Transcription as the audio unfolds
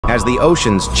As the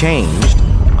oceans changed,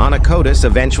 Onychodus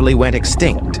eventually went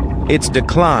extinct. Its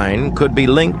decline could be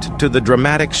linked to the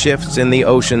dramatic shifts in the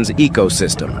ocean's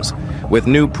ecosystems, with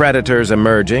new predators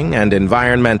emerging and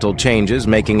environmental changes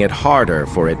making it harder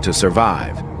for it to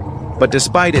survive. But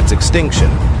despite its extinction,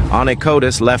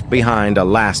 Onychodus left behind a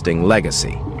lasting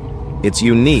legacy. Its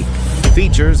unique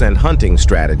features and hunting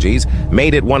strategies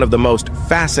made it one of the most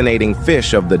fascinating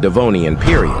fish of the Devonian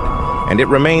period, and it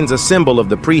remains a symbol of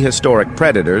the prehistoric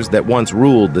predators that once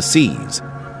ruled the seas.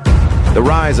 The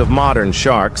rise of modern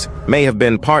sharks may have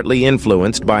been partly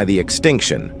influenced by the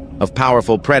extinction of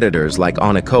powerful predators like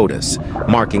Onychodus,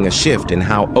 marking a shift in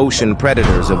how ocean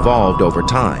predators evolved over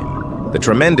time. The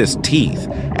tremendous teeth,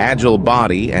 agile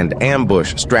body, and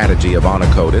ambush strategy of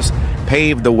Onychodus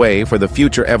paved the way for the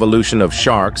future evolution of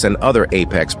sharks and other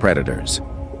apex predators.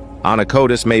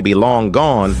 Onychodus may be long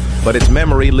gone, but its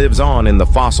memory lives on in the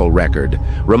fossil record,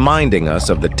 reminding us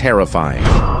of the terrifying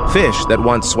fish that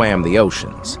once swam the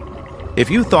oceans.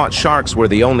 If you thought sharks were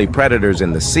the only predators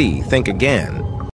in the sea, think again.